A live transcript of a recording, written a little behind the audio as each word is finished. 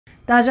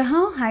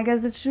Hi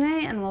guys, it's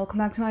Janae and welcome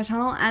back to my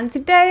channel, and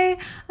today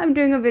I'm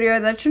doing a video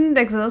that shouldn't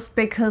exist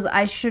because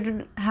I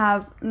should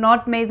have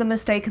not made the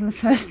mistake in the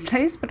first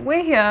place, but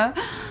we're here.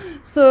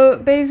 So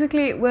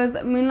basically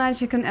with Moonlight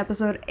Chicken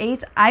episode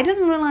 8, I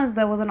didn't realize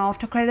there was an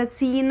after credit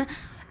scene,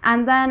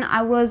 and then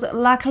I was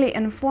luckily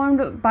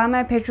informed by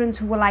my patrons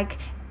who were like,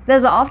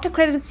 there's an after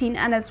credit scene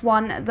and it's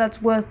one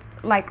that's worth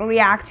like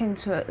reacting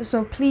to,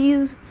 so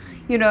please,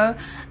 you know,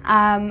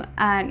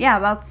 and yeah,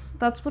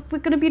 that's what we're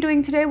gonna be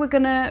doing today. We're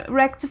gonna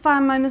rectify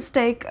my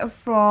mistake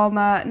from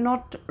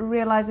not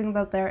realizing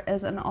that there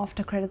is an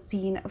after credit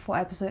scene for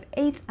episode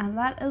 8, and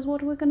that is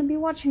what we're gonna be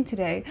watching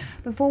today.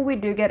 Before we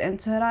do get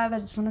into it, I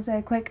just want to say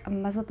a quick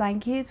massive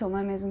thank you to all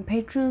my amazing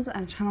patrons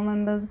and channel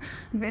members.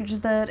 If you're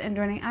interested in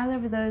joining either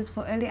of those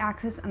for early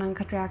access and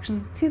uncut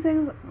reactions to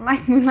things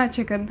like Moonlight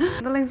Chicken,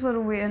 the links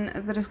will be in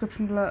the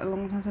description below,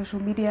 along with my social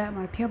media,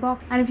 my PO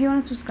box, and if you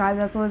want to subscribe,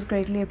 that's always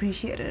greatly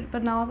appreciated.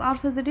 But now,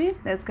 without further ado,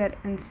 let's get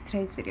into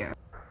today's video.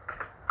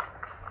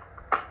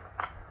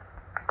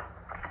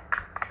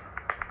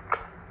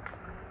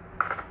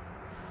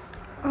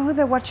 Oh,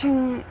 they're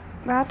watching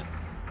that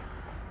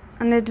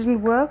and it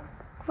didn't work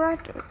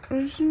right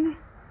originally.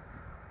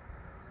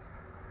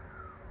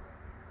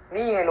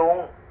 นี่ไงลุง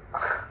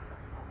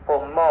ผ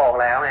มบอก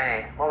แล้วไง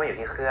ว่ามันอยู่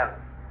ที่เครื่อง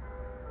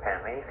แผน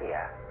ไม่ได้เสีย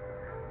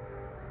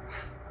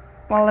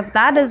Well, if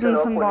that isn't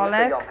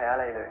symbolic. ยอมแพ้อะ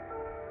ไรเลย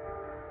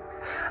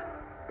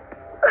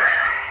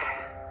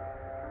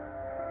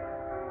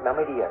แล้วไ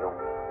ม่ดีอ่ะลุง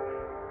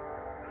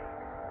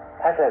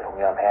ถ้าเกิดผม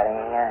ยอมแพ้ได้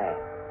ง่าย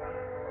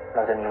ๆเร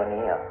าจะมีวัน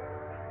นี้เหรอ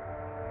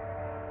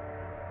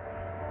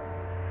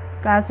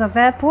That's a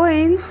fair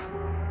point.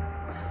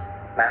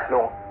 มา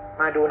ลุง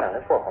มาดูหนังเ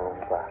รื่องโปรดของลุง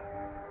ดีกว่า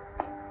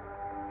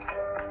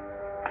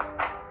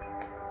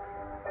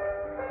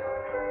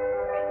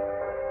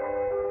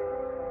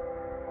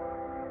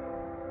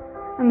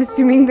I'm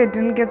assuming they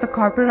didn't get the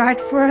copyright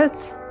for it.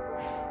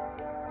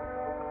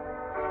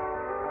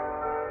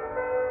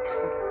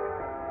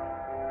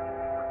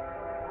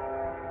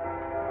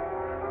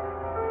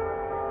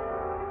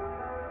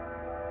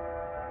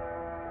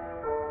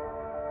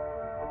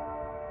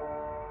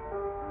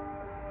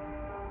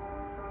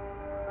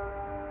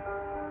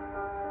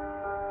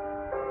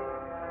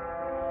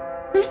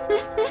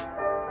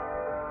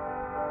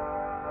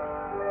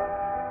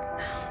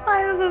 Why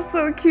is this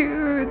so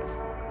cute?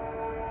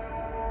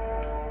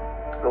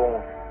 ลุง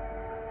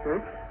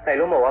ไหน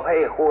ลุงบอกว่าพระเ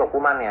อกคู่กับ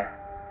คู่มั่นไง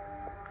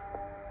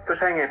ก็ใ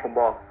ช่ไงผม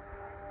บ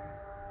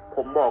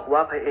อกว่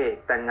าพระเอก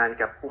แต่งงาน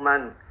กับคู่มั่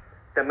น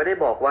แต่ไม่ได้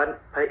บอกว่า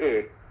พระเอ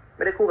กไ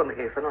ม่ได้คู่กับนาง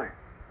เอกซะหน่อย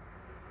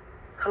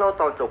ถ้าเรา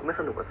ตอนจบไม่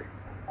สนุกสิ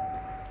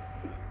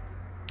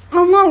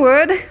Oh my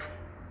word.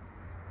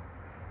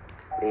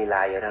 ลีล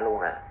าเยอะนะลุง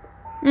อ่ะ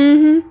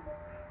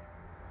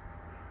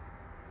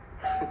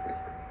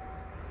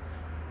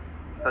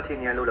แล้วที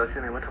นี้รู้แล้วใช่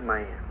ไหมว่าทำไม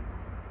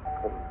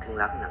ผมถึง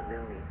รักหนังเรื่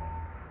องนี้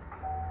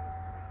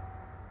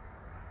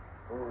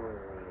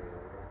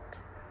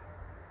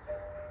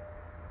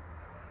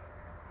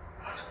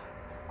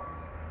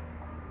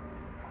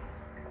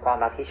ความ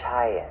รักที่ใ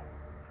ช่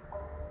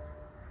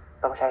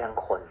ต้องใช่ทั้ง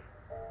คน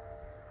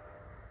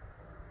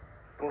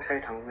ต้องใช่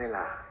ทั้งเวล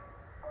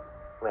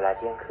าเ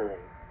ที่ยงคืน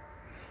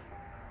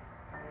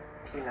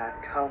ที่ร้าน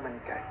ข้าวมัน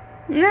ไก่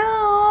No.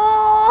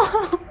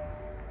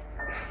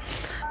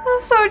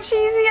 That's so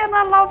cheesy and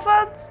I love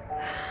it.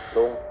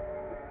 ลุง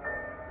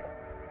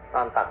ต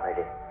ามตักหน่อย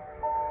ดิ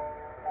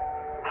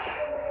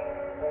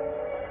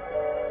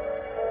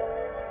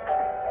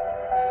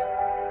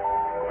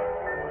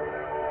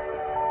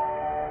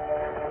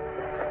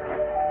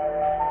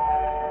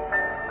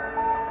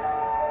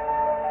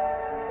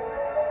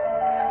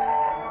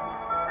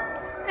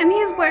And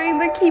he's wearing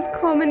the Keep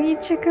Calm and Eat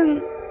Chicken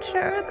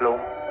shirt. ลุง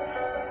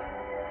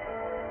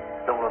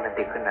โรแมน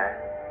ติกขึ้นนะ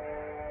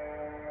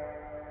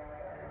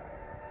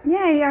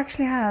Yeah, he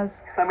actually has.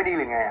 แล้วไม่ดีห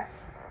รือไงอ่ะ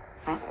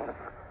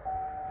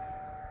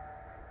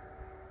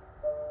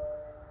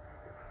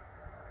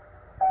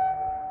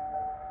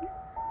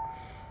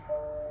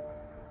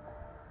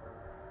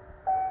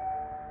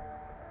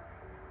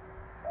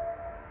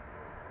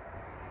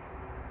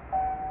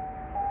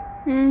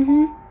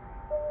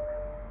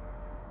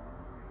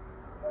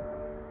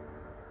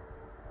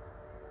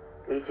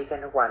อีชิคเก้น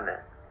ทุกวันน่ะ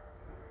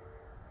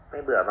ไม่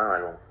เบื่อบ้างเหรอ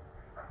ลุง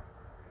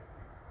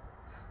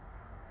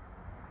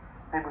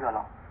ไม่เบื่อหร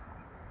อก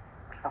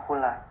แล้วคุณ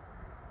ล่ะ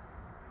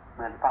เห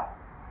มือนเปล่า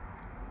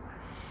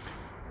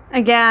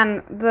Again,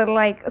 the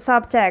like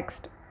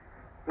subtext.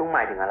 ลุงหม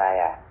ายถึงอะไร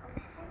อ่ะ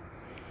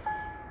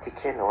ชิคเ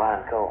ก้นหรือว่าอั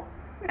นเคิล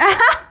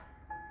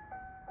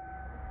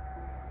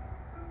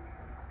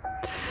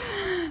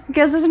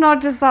Guess it's not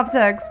just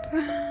subtext.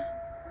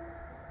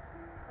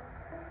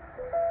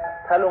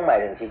 ถ้าลุงหมาย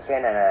ถึงชิคเก้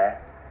นนะ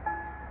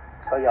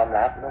ก็ยอม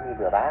รับต้องมีเ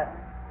บื่อบ้าง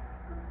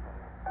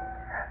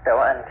แต่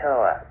ว่าอันเคิล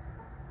อ่ะ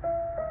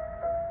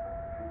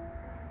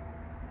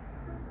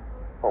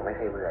ผมไม่เ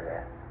คยเบื่อเลย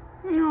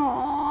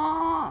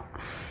Aww.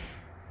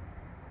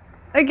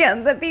 Again,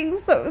 they're being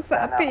so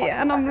sappy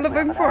and I'm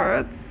living for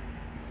it.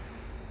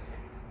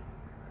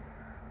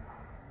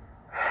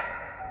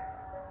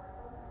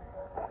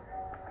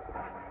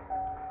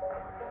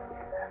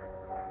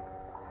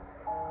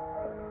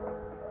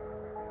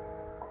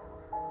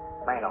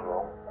 ไม่หรอกลุ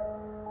ง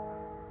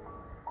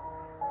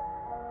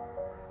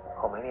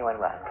ผมไม่มีวัน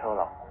หวานเข้า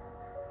หรอก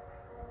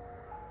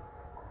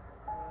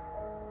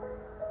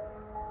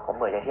ผมเ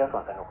บื่อจะเที่ยวส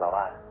วนสนุกแล้ว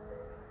ว่า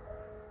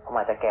ผมอ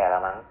าจจะแก่แล้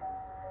วมั้ง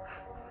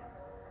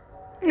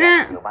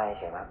อยู่บ้าน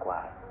เฉยๆมากกว่า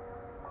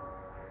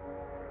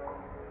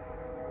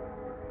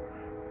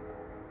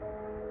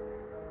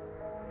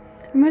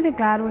I'm really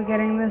glad we're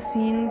getting this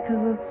scene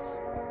because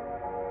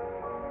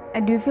I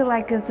do feel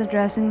like it's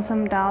addressing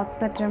some doubts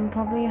that Jim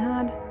probably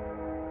had.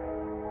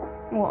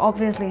 Well,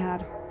 obviously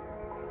had.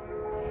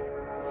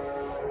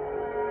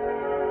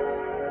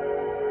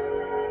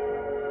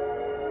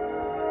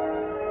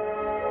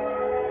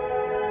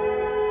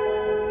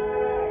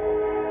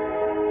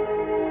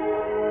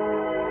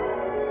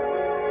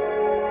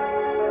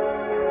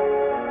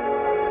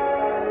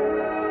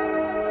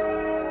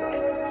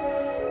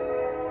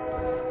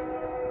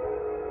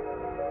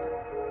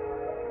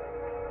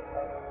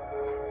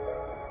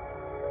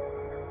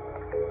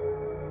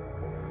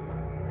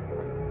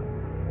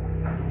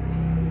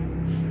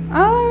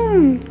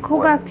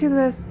 Go back to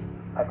this.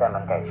 อาจารย์มั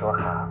นไก่ชั่ว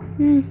คราว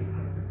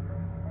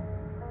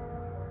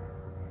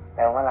แ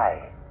ล้วเมื่อไหร่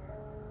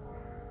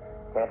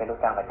จะได้เป็นลูก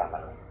จ้างประจำมั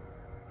น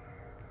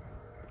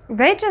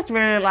They just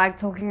really like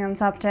talking in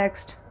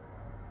subtext.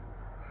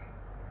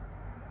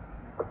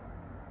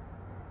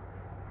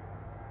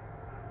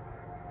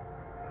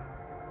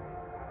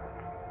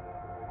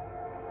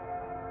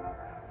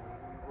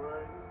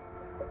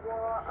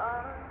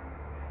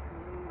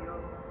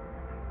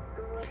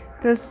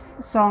 This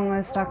song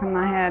is stuck in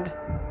my head.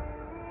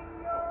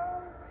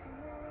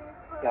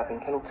 อยากเป็น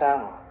แค่ลูกจ้าง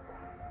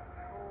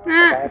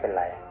ไม่เป็น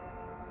ไร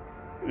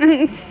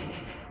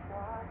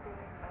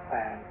แฟ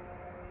น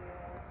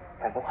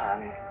พ่อค้า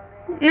ไง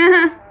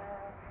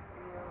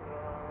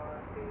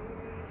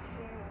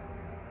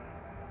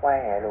ว่า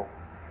ไงลูก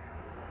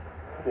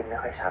ที่ยินไม่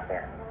ค่อยชัดเนี่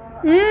ย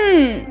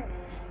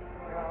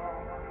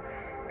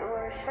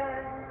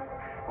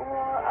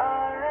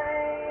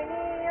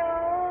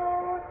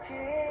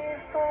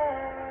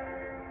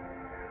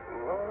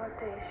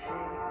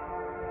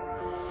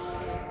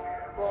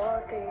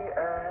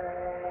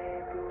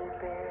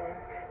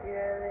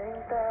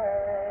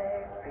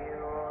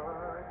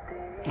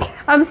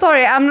I'm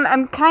sorry,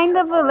 I'm kind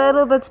of a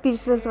little bit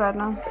speechless right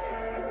now.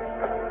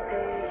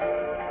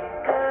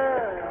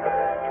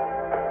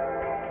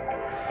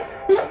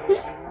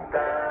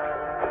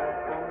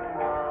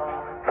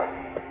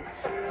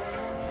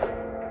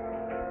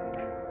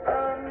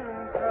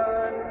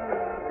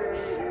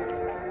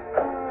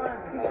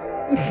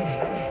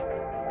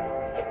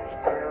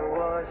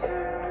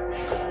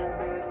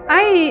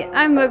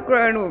 I'm a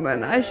grown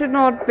woman. I should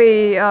not be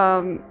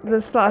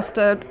this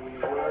flustered.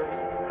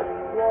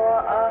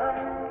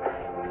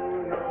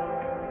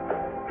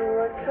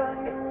 What is that?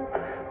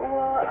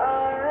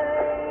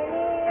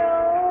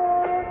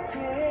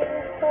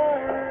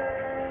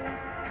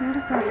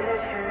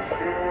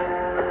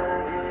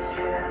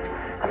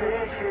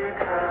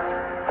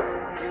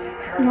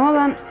 Hold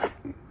on.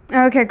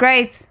 Okay,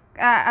 great.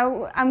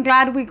 I'm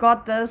glad we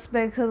got this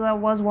because I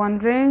was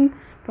wondering.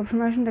 For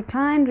promotion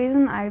declined,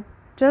 reason I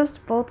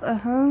just bought a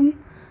home.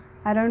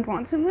 I don't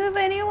want to move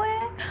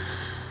anywhere.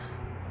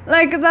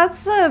 Like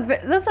that's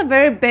a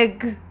very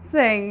big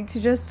thing to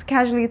just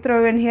casually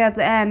throw in here at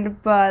the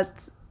end,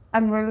 but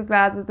I'm really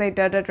glad that they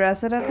did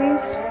address it at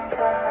least.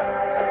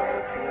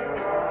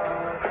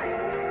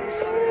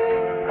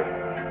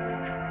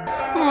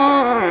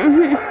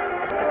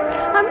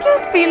 I'm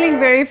just feeling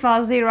very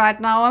fuzzy right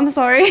now. I'm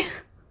sorry.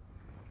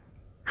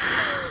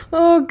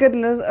 Oh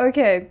goodness.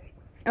 Okay.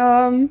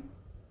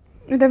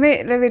 Let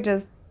me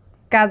just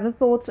gather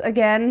thoughts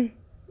again.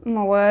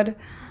 My word.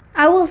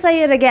 I will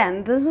say it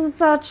again. This is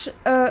such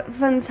a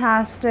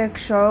fantastic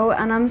show,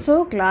 and I'm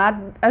so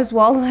glad as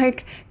well.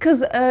 Like,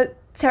 cause a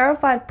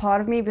terrified part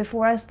of me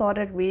before I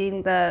started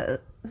reading the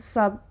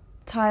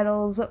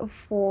subtitles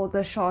for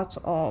the shots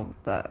of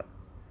the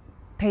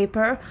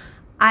paper,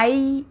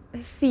 I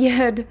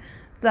feared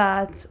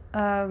that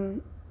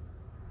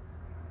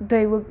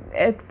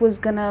it was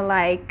gonna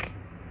like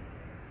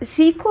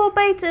sequel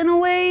bait in a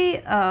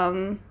way,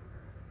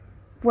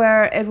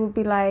 where it would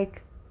be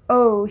like,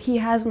 oh, he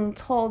hasn't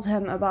told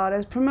him about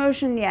his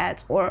promotion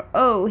yet, or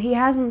oh, he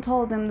hasn't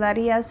told him that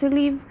he has to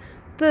leave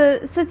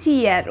the city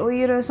yet, or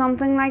you know,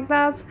 something like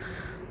that.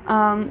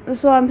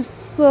 So I'm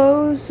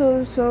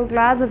so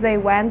glad that they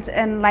went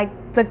in like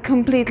the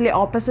completely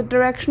opposite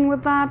direction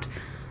with that,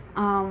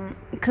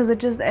 because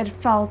it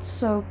felt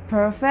so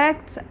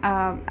perfect,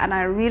 and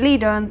I really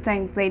don't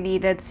think they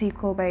needed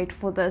sequel bait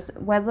for this.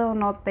 Whether or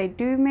not they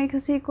do make a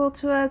sequel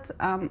to it,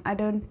 I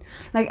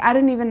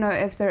don't even know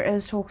if there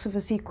is talks of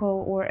a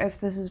sequel or if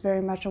this is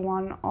very much a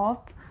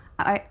one-off.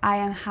 I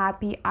am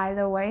happy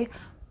either way,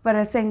 but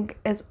I think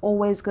it's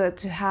always good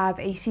to have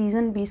a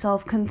season be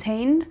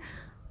self-contained,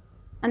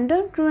 and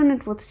don't ruin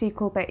it with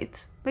sequel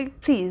bait,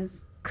 like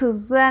please,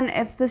 because then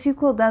if the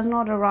sequel does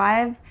not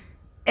arrive,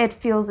 it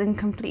feels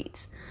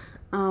incomplete.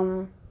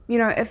 You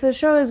know, if a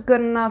show is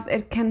good enough,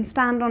 it can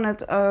stand on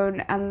its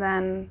own, and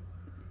then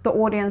the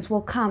audience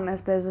will come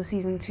if there's a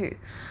season 2.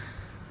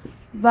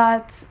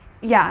 But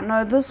yeah,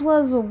 no, this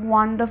was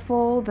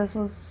wonderful. This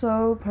was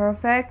so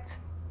perfect.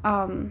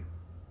 And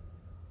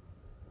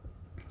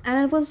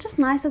it was just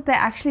nice that they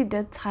actually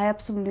did tie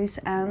up some loose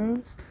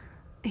ends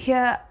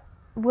here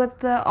with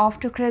the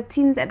after credit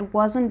scenes. It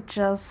wasn't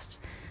just,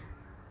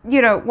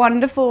 you know,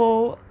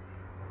 wonderful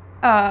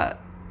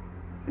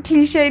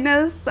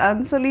clichéness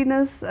and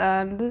silliness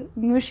and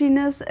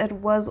mushiness. It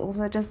was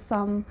also just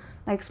some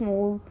like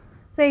small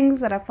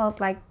things that I felt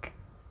like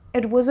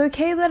it was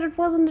okay that it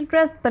wasn't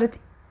addressed, but it's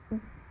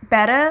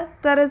better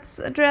that it's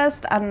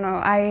addressed. I don't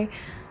know,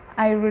 I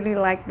really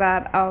like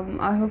that.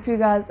 I hope you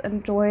guys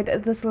enjoyed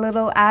this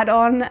little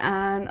add-on,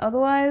 and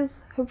otherwise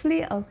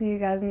hopefully I'll see you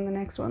guys in the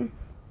next one.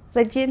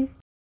 再见